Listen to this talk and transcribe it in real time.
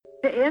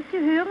Verehrte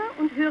Hörer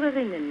und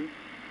Hörerinnen,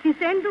 die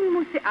Sendung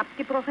musste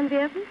abgebrochen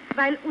werden,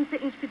 weil unser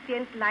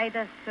Inspizient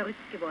leider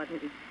verrückt geworden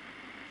ist.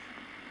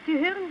 Sie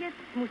hören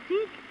jetzt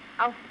Musik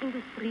auf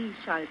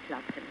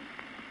Industrieschallplatten.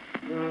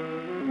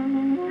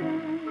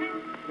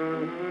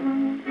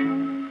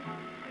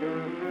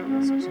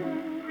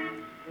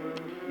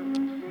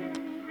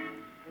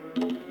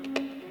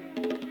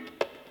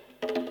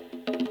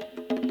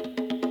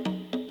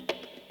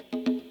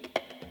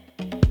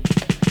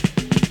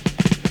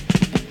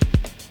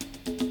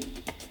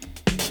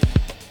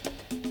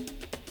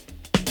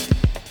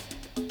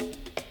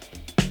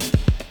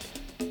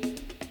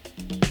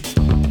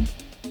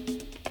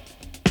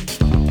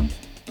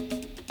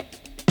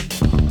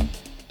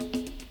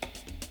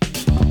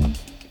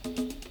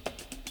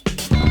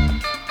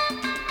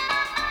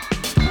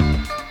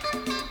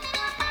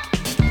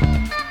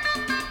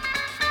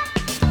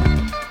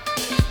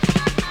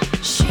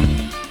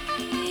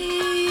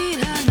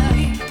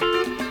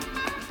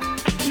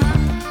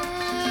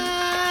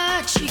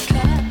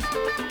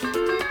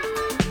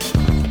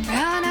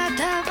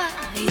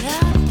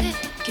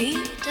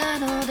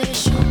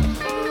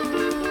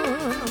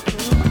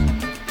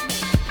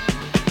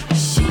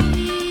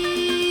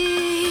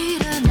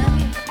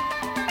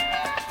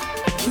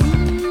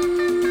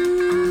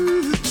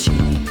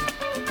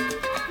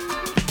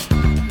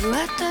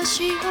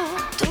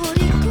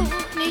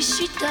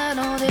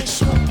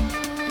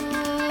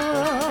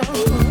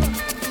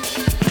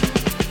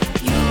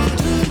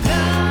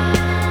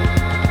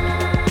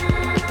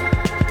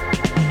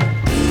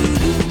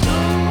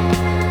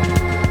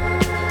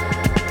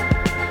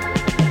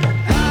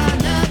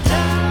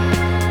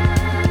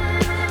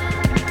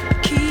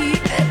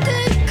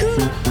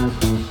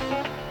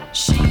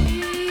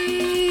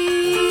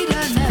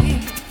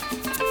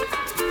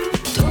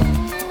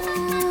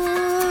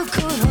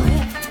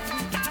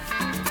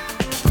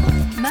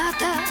ま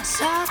た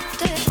去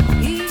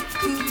ってい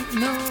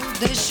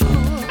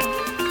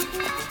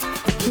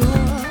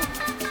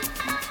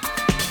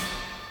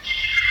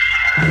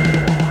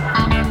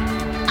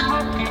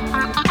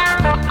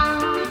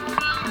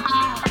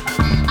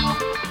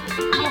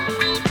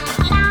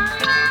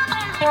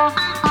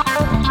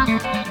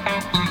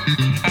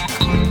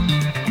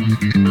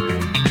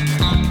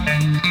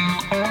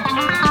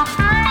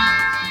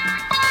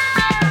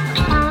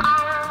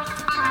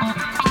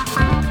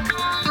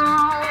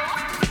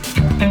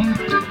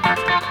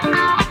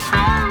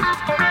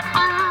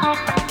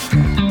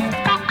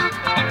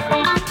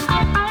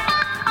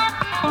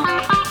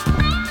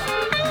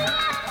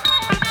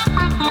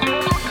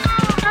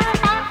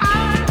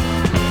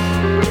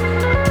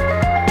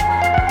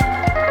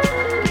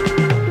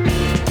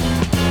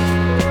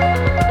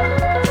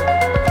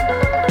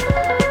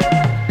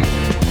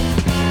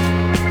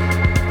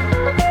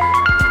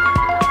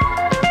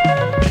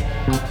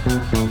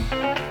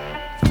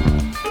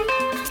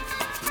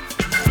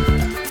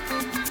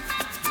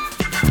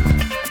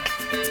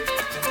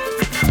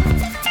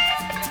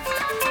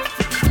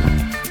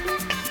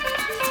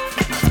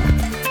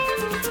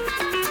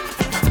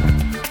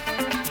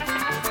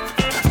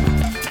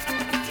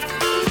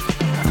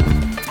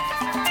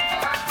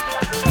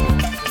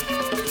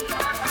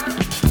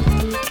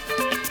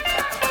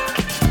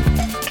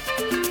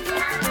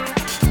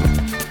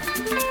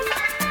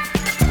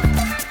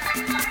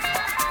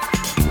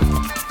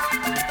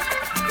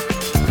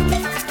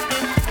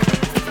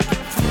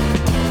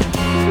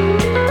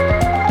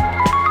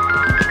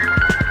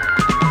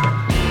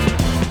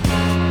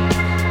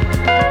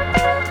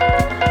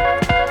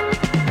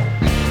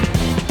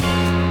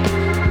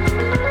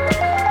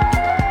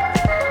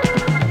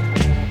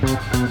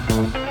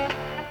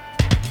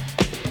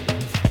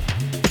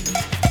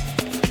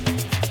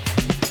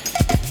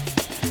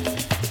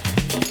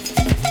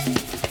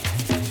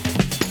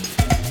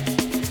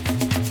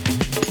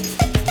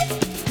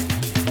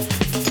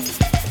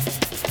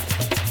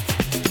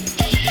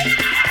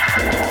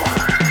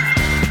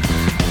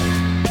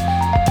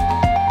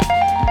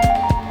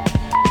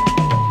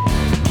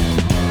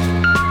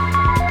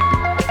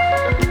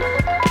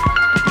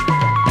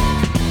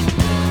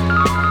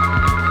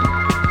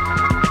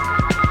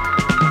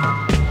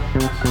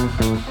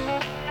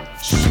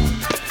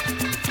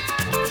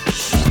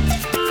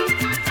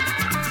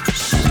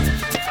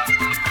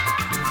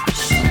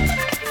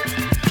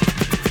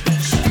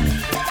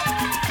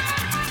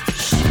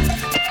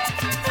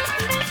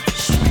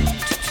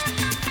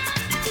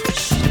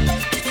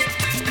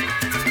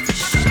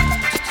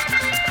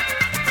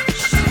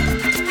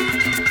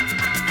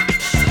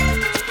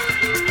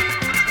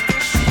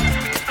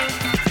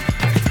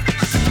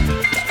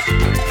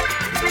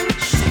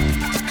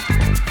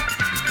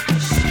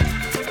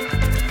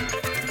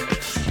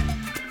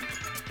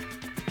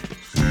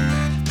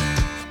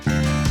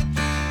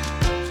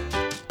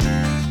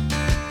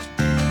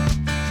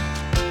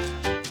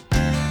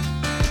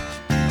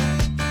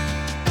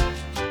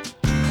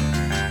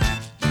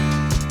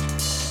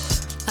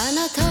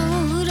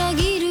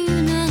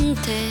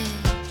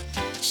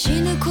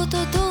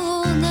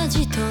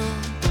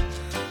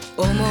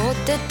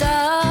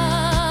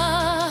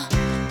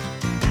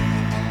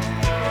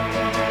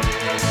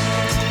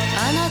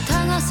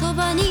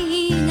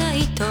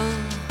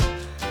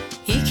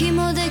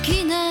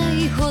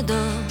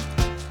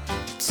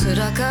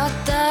なかっ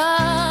た。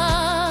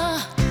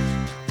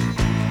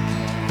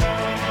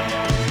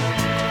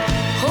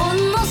ほん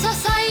の些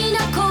細な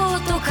こ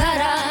とか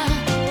ら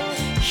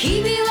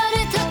ひび割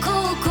れた心、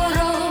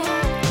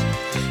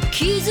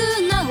絆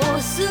を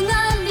すが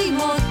り求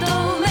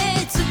め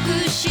尽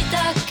くした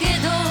け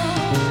ど、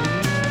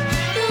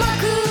幕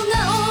が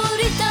降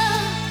りた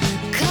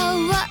乾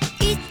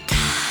いた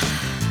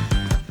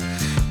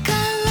体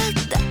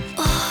を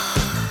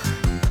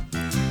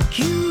誘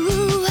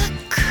惑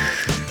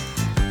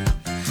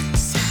さ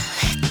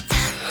れた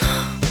の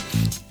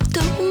止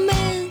め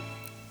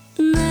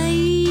ない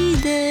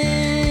で。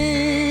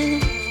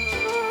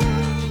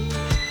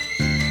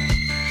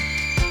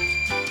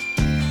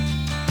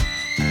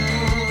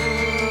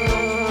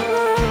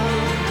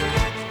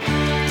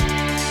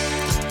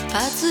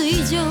熱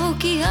い蒸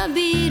気浴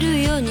び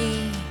るよう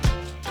に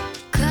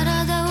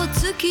体を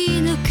突き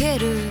抜け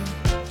る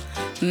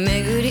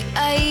巡り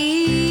合い、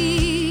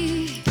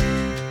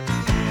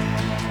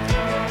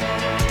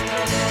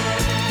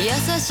優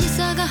し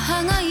さが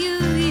歯が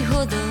ゆい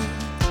ほど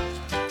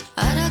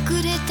荒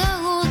くれた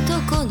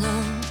男の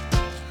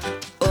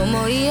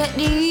思いや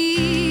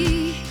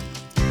り、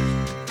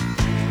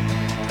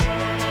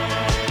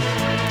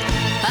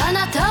あ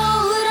なた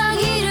を裏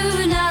切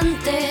るなん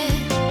て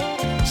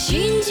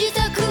信じ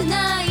たく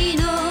ない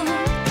の。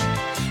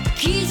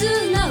絆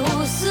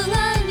をすが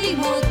り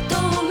求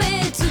め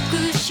尽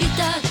くした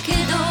け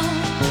ど、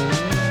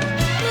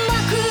幕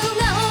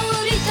が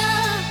降りた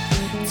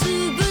つ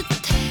ぶ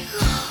て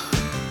を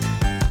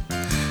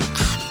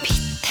浴び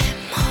て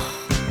も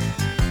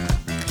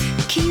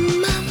気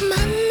まま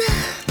な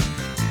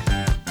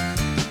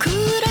暮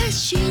ら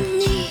し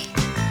に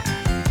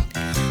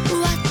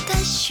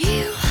私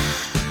は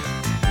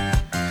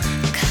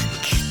か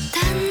けた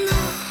の。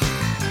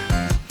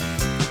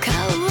乾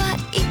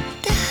い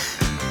た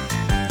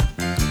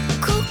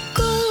心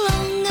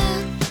が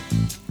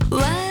悪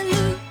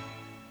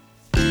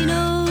いの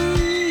よ。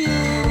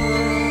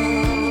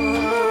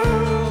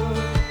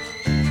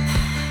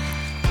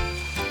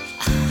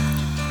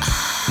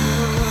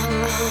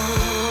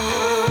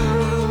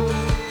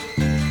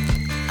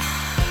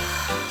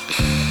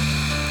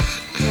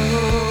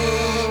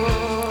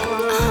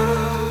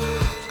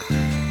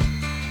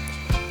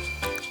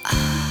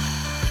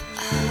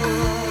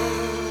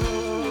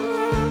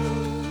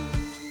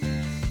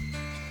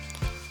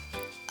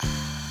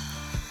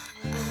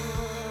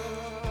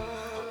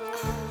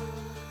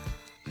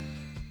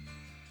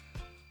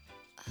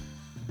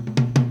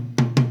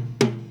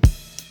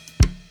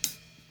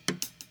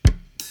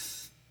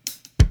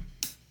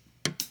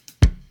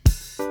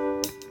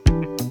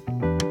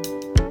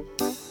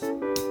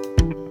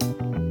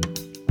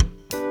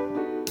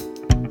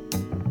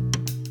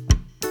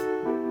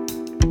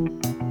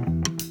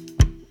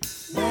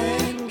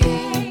Man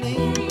gave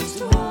names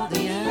to all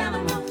the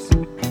animals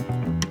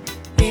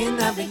in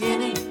the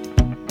beginning,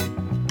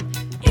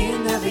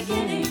 in the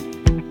beginning.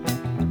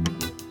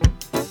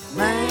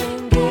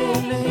 Man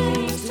gave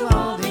names to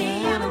all the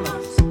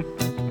animals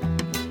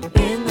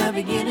in the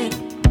beginning,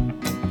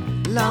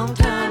 long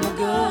time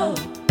ago.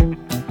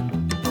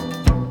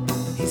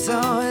 He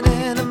saw an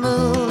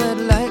animal that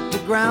liked to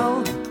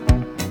growl,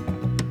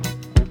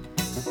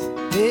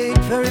 big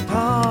furry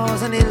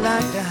paws, and he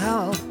liked to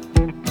howl.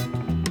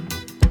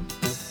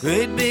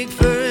 Great big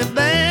furry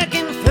back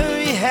and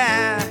furry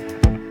hair.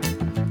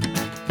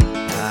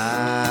 I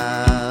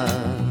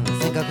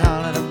think I'll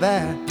call it a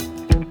bear.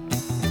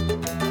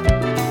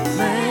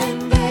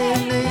 Man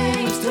gave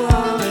names to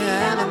all the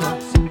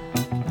animals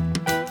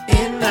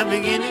in the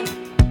beginning,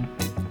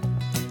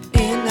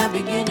 in the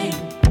beginning.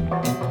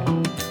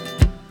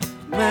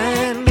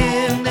 Man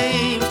gave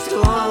names to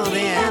all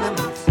the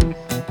animals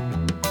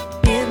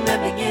in the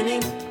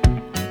beginning,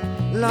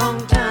 long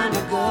time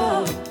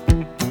ago.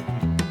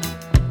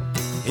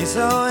 He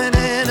saw an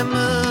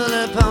animal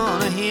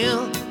upon a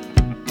hill,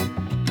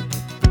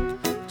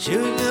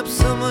 chewing up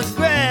so much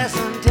grass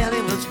until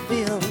it was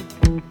filled.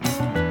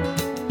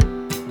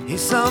 He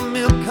saw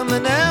milk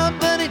coming out,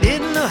 but he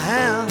didn't know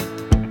how.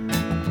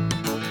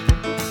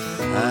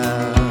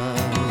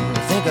 I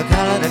think I'll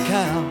call it a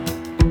cow.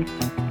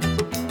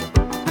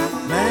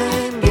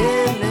 Man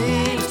gave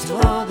names to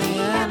all the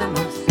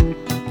animals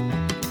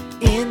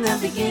in the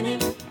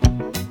beginning,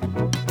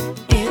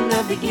 in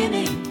the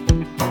beginning.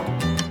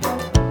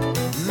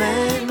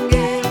 Man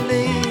gave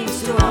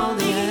names to all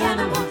the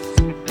animals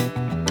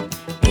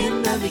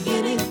in the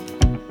beginning,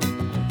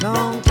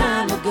 long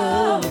time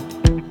ago.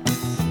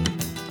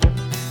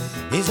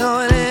 He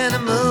saw an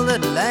animal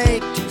that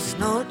liked to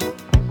snort,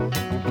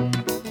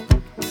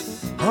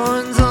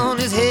 horns on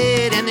his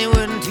head and they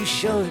weren't too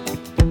short.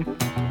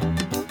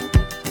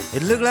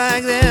 It looked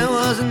like there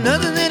was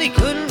nothing that he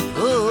couldn't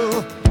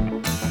pull.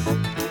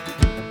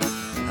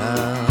 I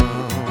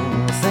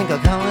think I'll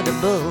call it a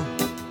bull.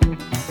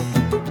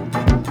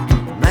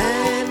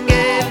 Man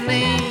gave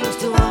names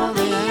to all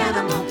the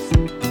animals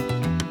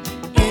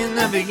in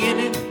the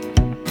beginning,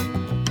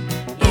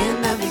 in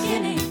the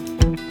beginning.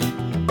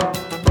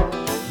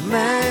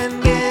 Man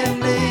gave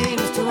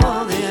names to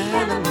all the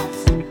animals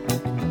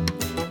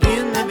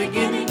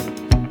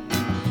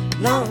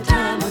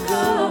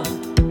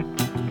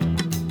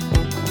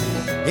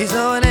He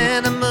saw an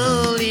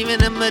animal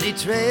leaving a muddy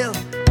trail,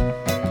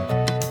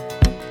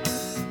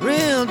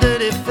 real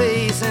dirty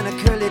face and a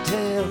curly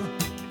tail.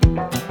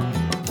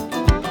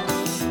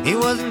 He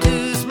wasn't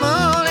too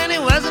small and he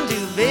wasn't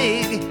too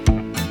big.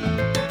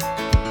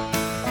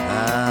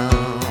 I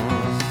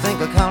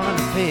think I'll call him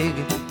a pig.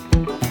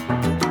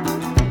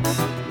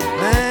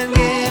 Man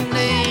gave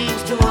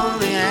names to all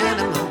the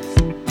animals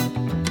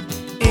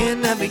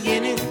in the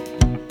beginning.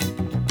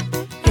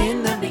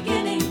 In the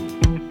beginning,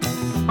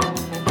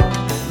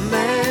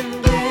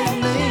 man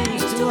gave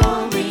names to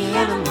all the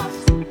animals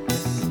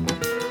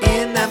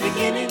in the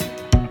beginning,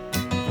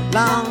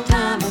 long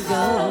time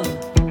ago.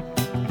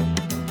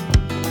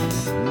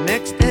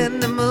 Next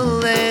animal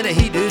that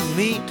he did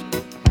meet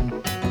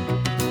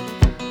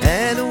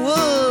had a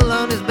wool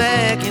on his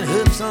back and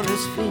hoofs on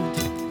his feet,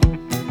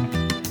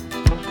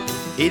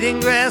 eating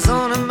grass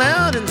on a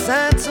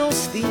mountainside so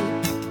steep.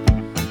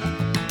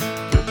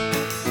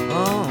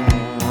 Oh,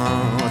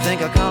 I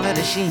think I'll call it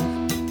a sheep.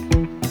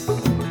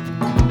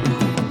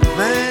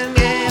 Man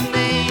gave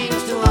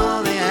names to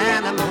all the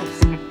animals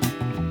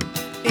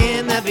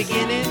in the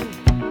beginning.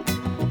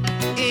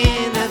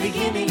 In the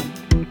beginning,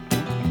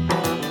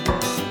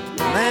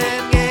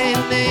 man gave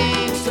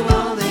names to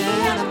all the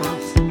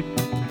animals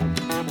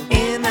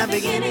in the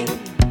beginning,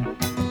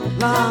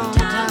 long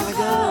time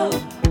ago.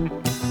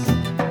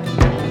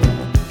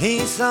 He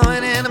saw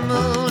an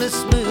animal as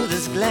smooth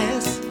as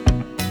glass,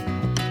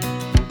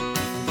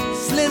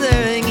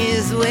 slithering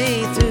his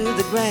way through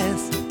the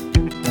grass.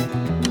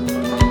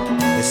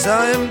 He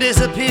saw him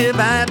disappear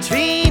by a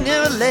tree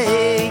near a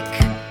lake.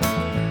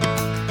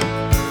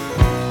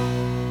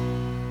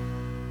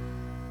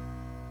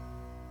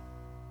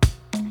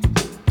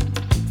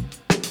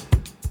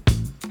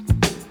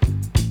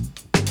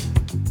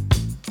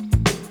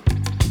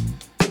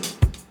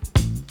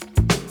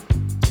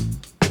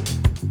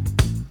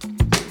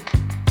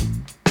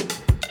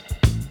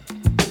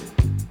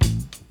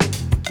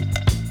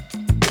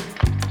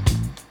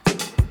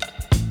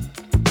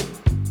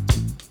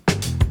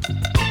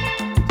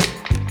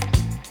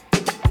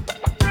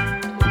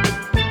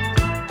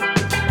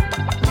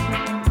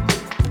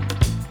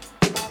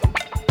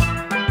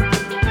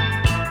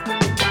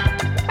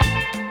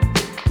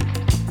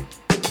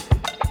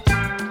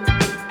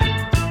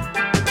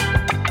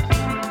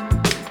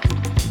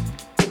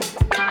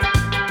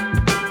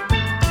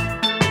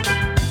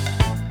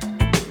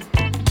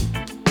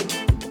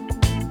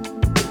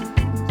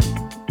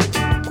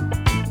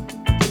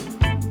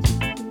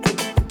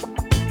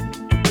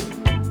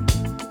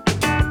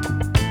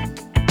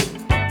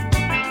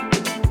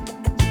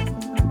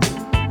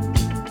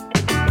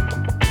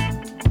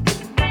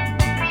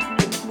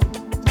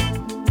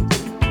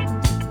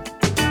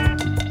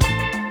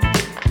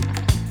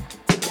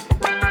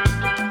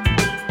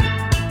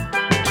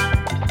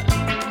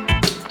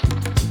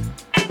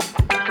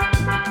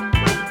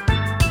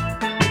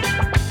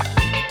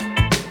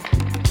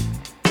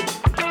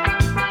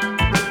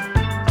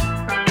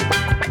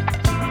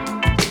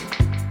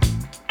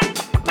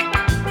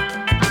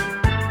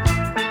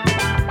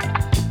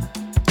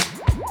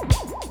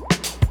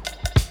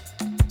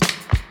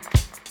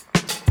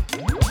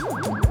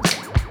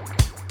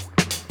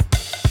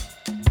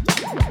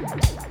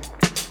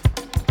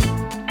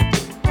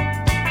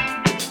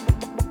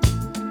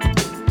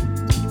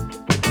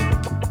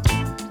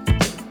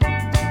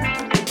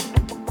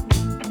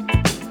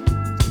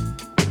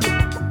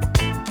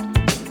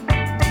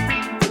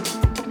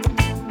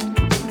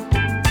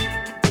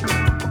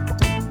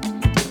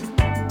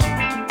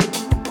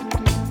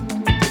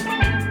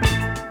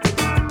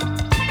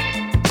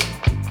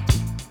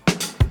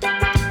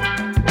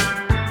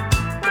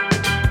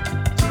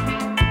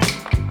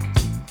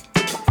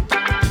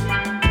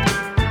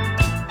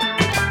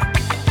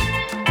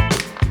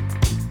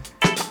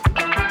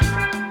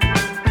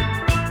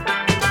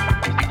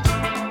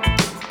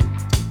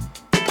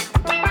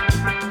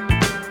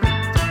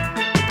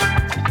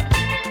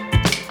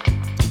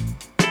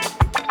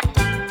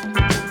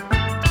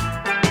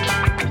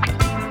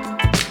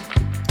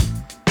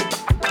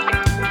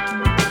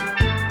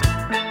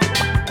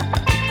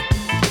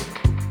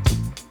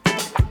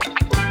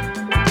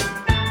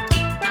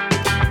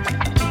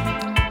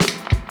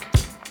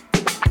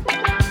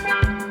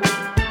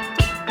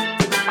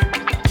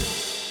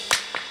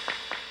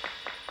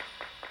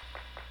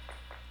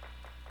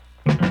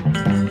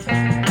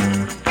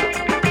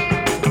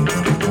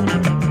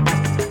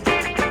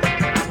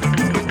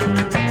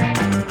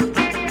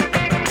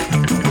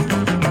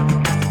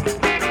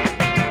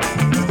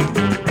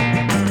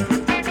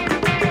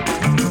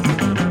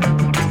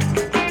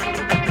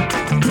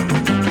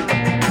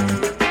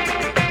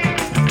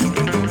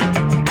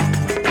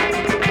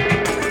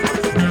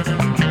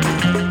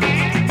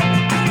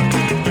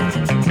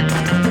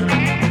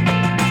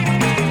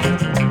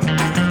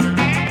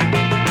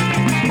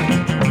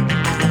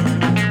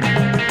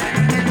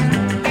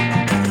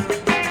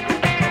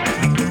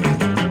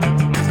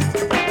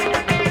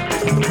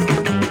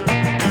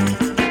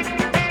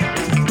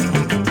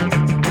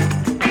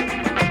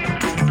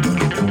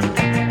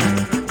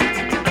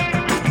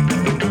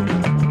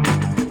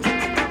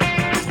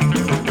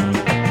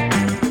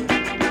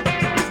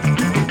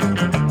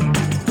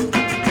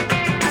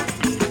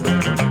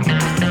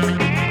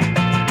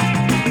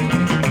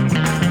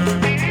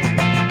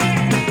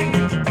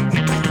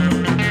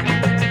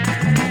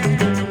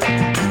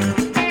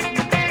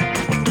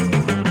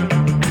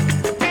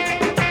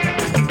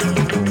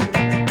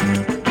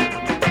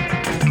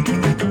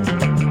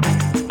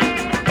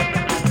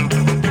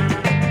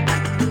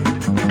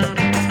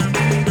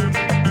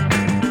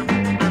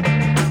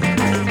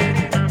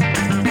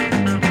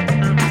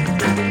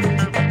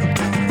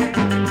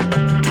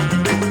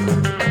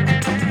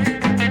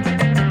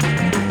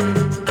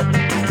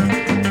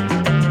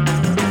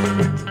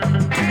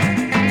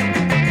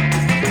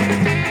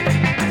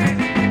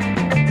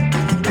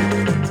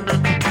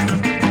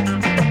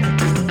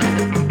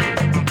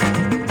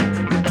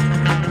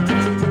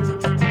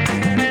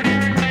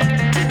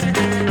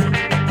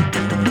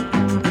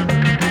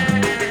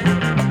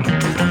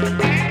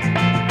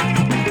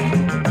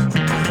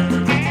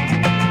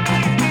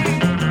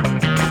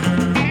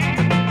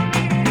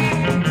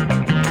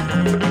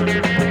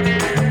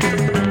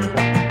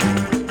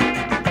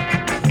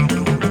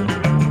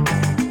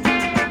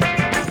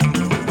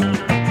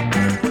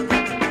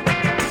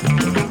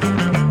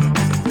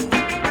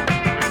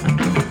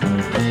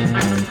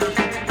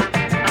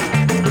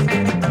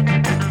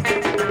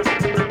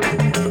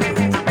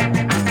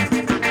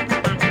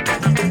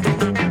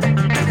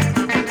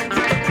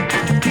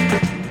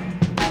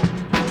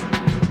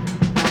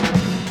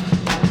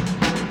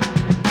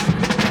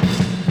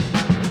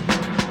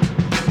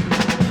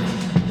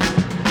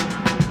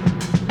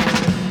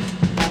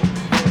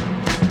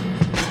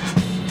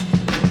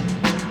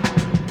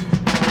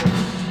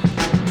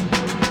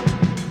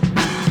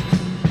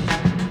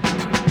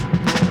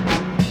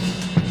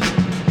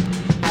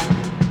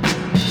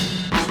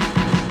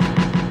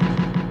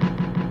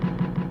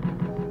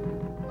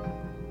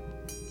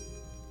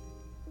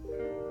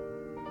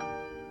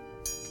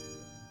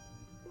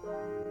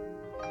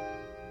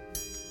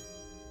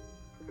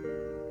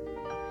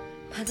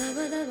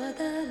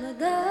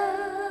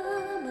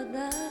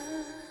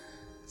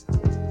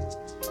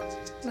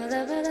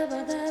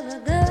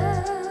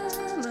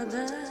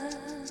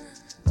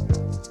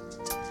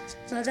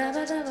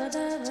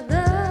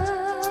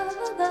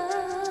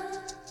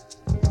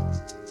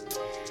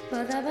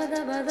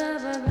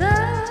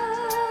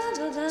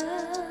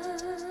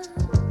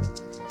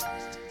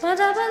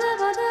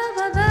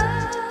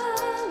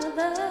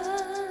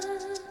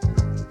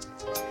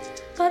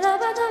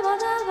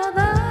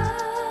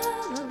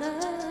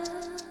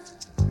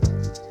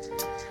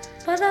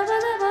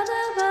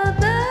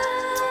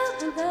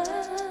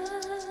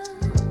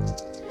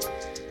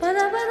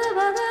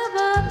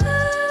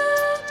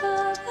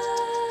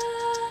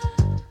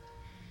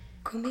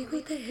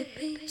 Comigo de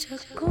repente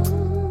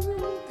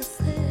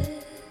acontecer.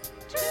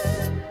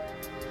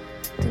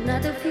 De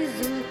nada eu fiz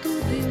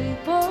tudo e um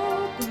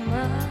pouco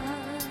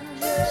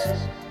mais.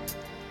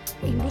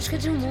 Em busca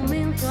de um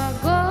momento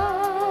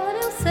agora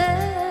eu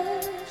sei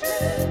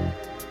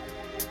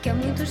que há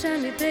muito já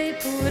me dei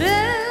por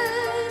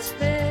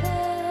esperar.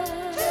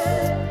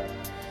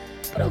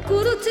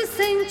 Procuro te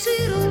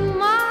sentir o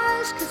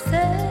mais que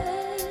sei.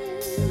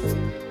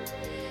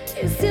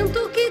 E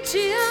sinto que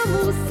te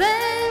amo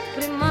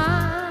sempre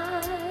mais.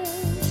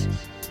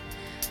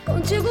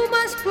 Contigo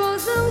uma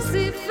explosão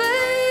se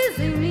fez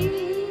em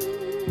mim.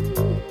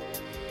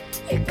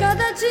 E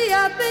cada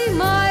dia bem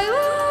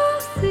maior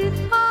se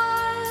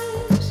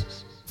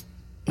faz.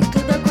 E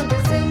tudo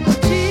aconteceu por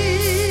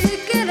te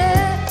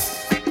querer.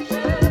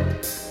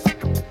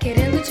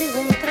 Querendo te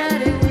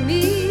encontrar eu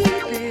me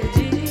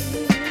perdi.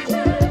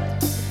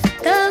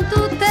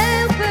 Tanto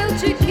tempo eu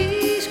te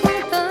quis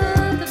com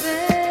tanto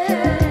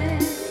bem.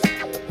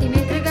 E me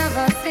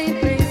entregava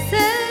sempre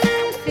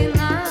sem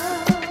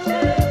final.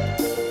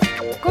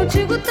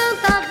 Contigo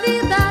tanta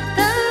vida,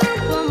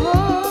 tanto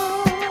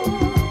amor.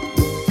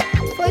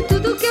 Foi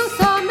tudo que eu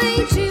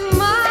somente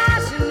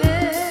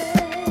imaginei.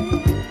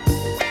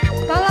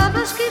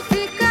 Palavras que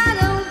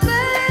ficaram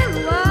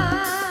pelo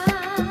ar,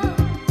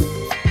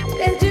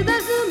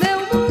 perdidas no meu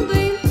mundo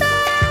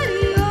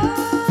interior.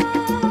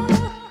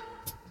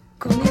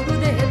 Comigo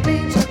de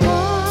repente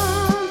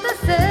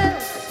aconteceu.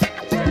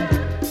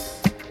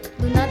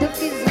 Do nada eu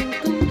fiz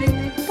tudo e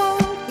um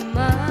pouco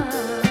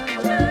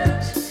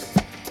mais.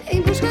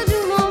 Em busca de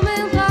um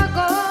momento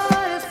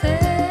agora eu sei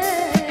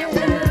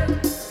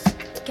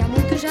que há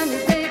muito já me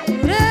dei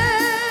por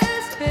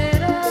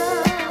esperar.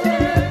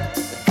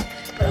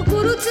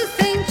 Procuro te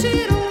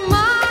sentir o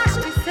mais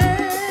que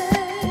sei.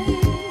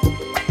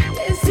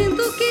 E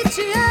sinto que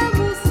te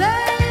amo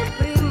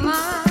sempre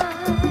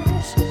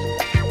mais.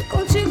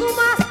 Contigo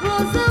uma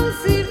explosão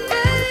se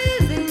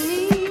fez em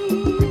mim.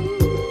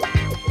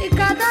 E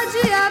cada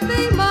dia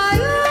bem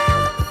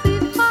maior se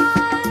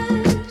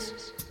faz.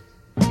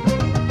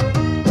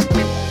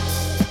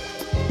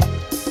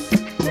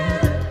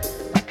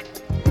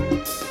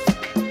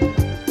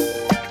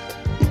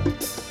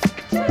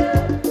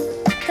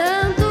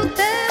 Tanto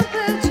tempo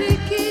eu te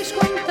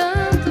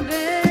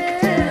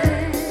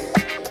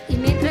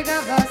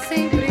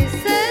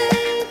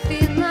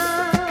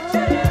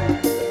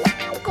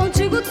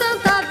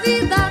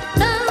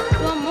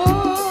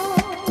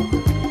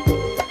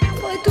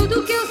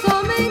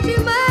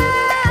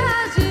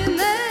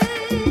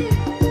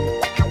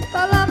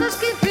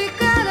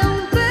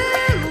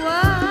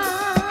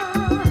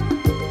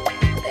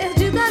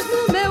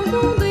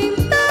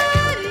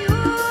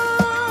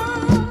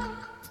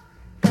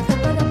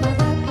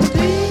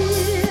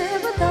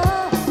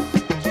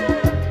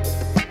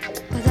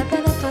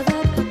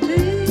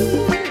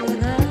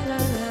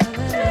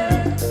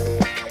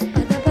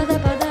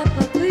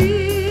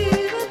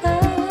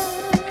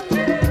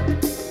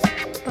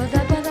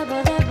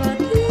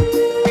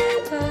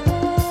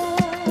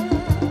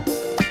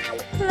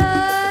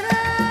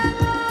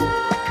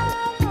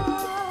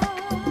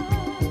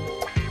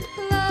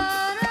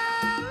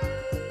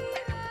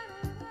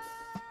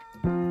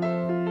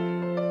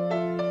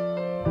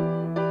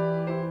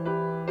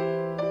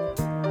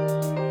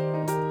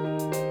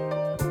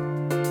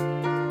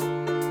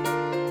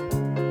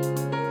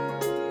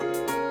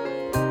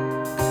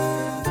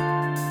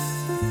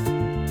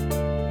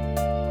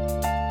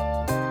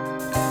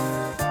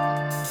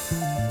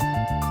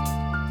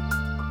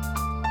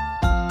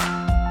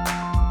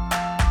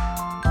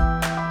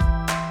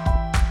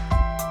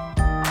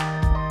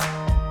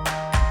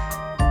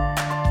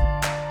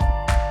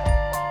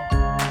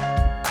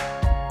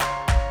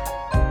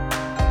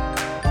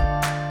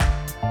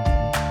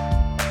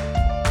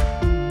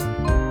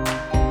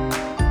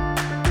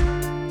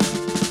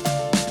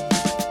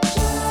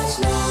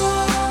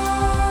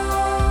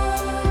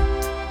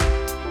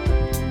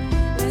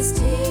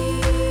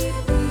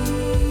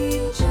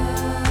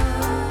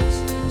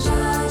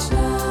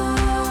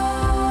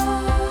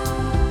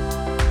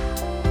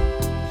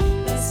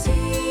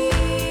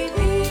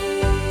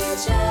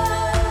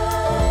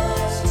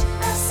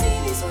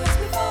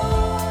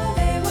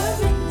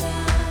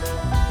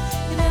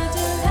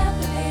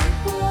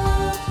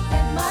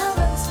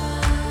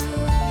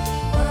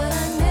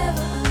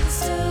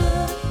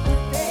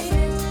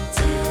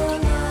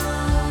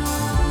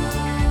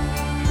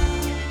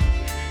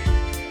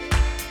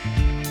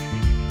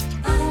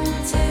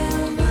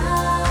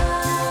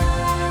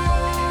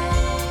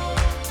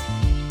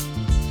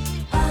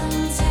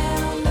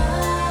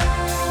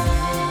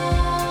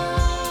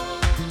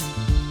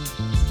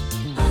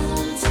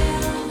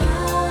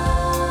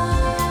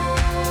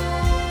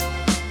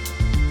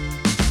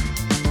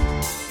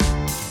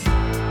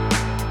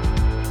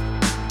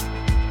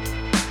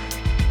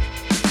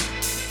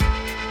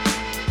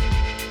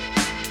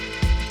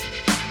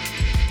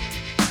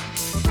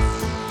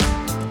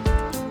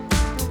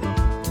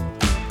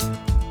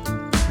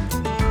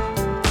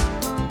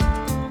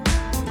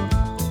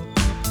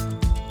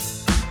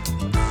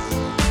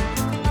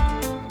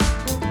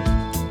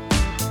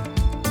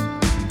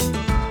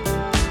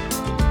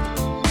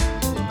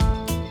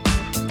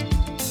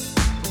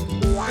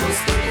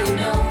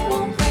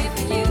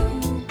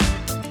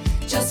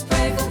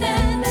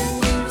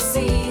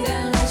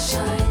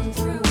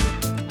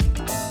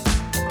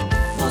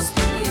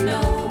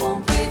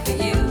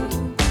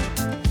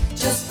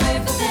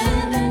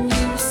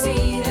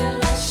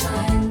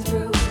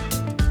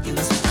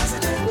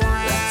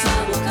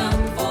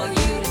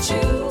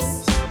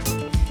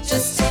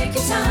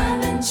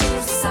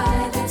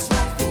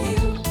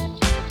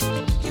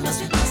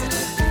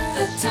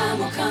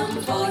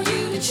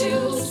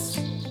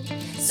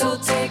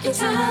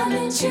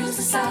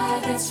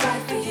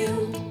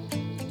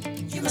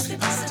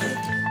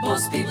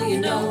people you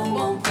know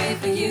won't pray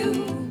for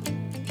you.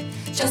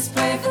 Just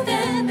pray for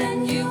them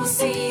and you will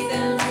see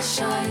their light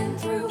shine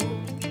through.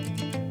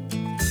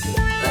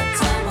 The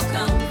time will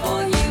come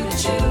for you to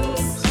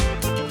choose.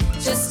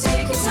 Just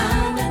take your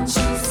time and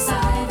choose the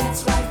side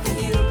that's right for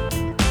you.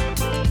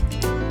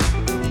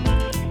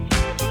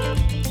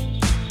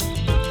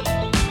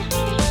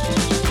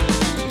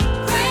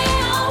 Pray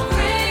on,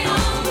 pray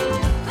on,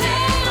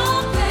 pray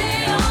on,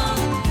 pray on.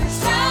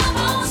 Strive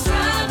on,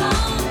 strive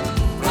on,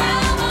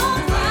 thrive on,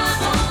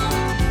 thrive on.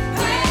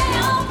 Pray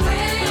on,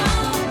 pray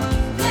on,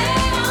 play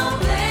on,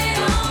 play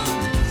on.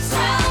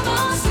 Strive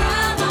on,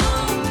 strive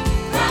on,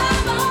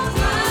 thrive on,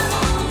 thrive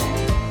on.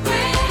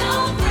 Pray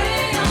on,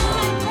 pray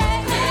on,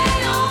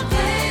 play on,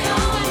 play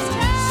on.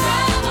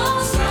 Strive on,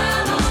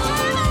 strive on,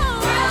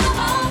 thrive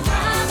on,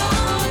 thrive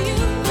on.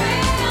 Pray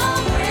on,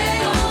 pray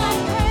on,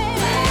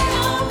 play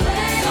on,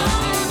 play on.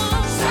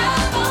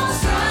 Strive on,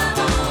 strive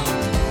on,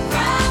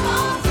 thrive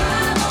on,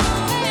 thrive on.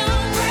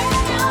 Pray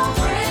on,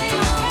 pray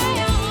on,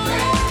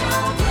 play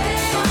on, play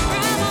on.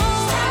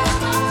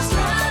 Strive on,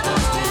 strive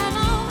on,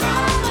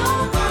 thrive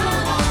on,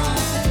 thrive on.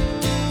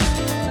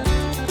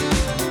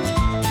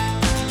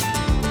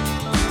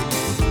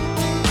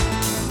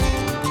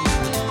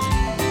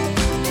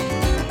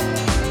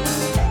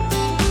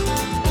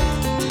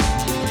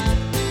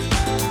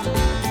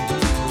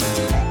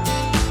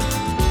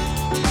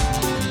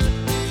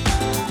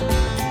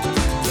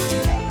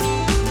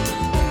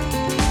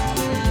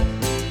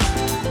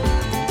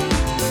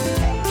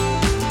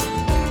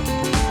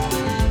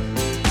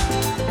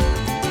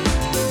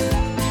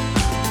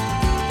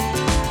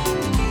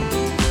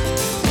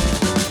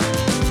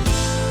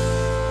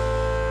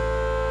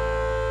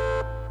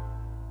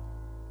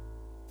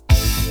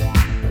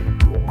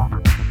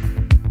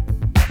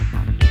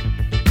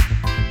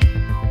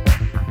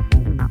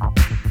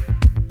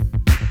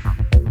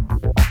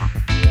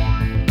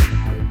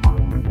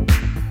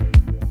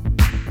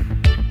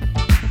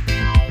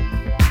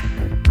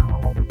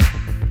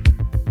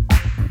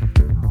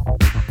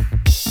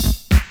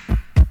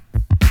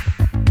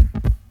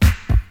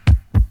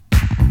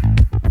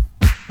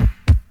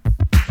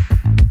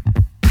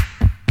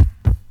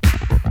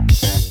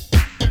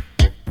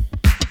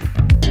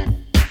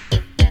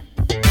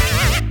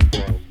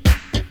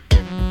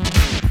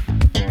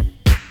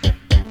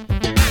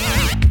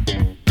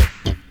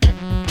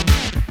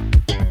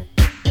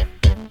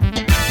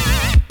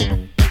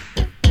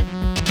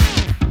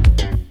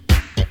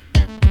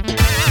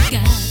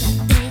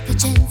 Gotta take a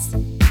chance.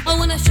 I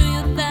wanna show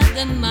you that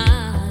the mind